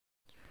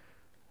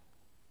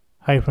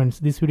Hi friends,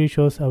 this video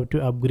shows how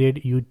to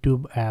upgrade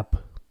YouTube app.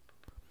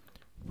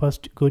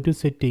 First go to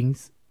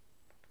settings,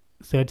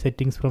 set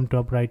settings from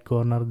top right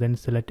corner, then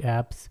select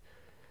apps,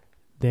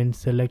 then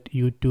select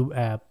YouTube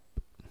app,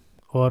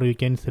 or you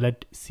can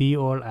select see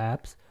all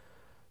apps.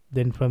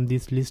 Then from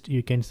this list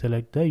you can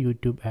select the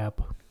YouTube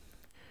app.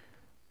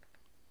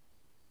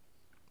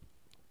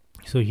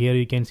 So here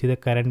you can see the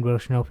current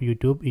version of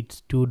YouTube,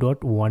 it's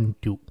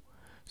 2.12.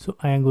 So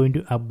I am going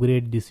to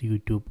upgrade this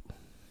YouTube.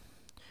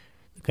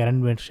 The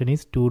current version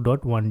is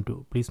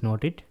 2.12. Please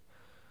note it.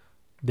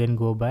 Then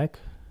go back,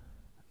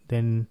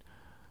 then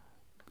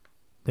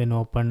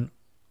open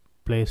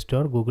Play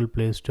Store, Google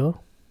Play Store,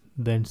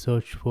 then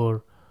search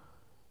for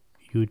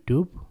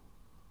YouTube.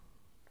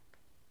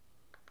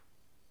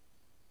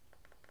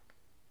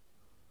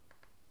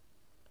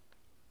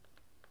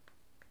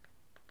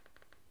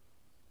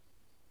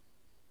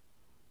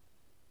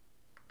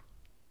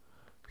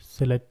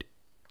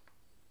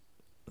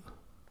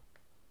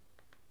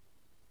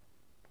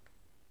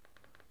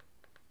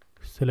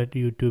 Select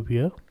YouTube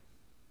here.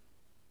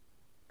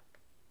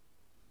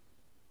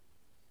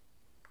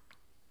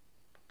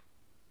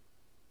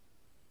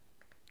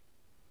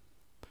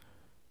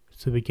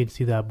 So we can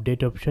see the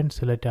update option,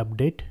 select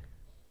update.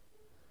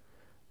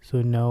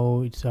 So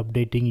now it's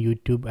updating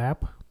YouTube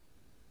app.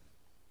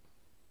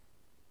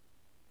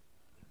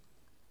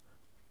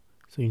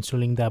 So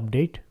installing the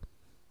update.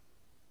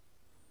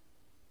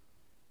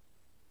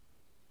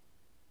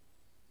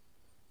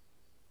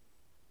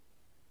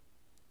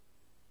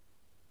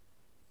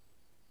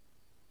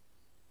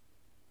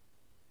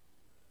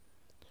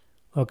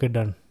 Okay,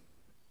 done.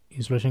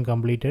 Installation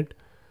completed.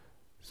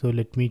 So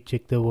let me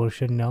check the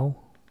version now.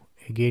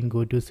 Again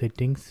go to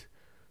settings,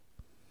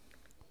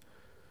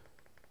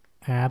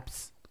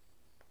 apps,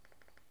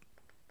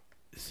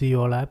 see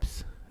all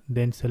apps,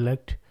 then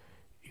select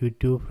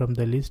YouTube from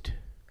the list.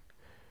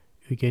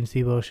 You can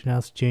see version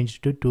has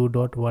changed to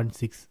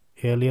 2.16.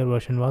 Earlier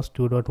version was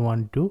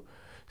 2.12.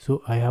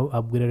 So I have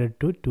upgraded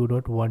to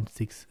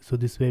 2.16. So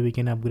this way we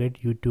can upgrade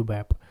YouTube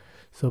app.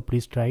 So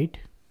please try it.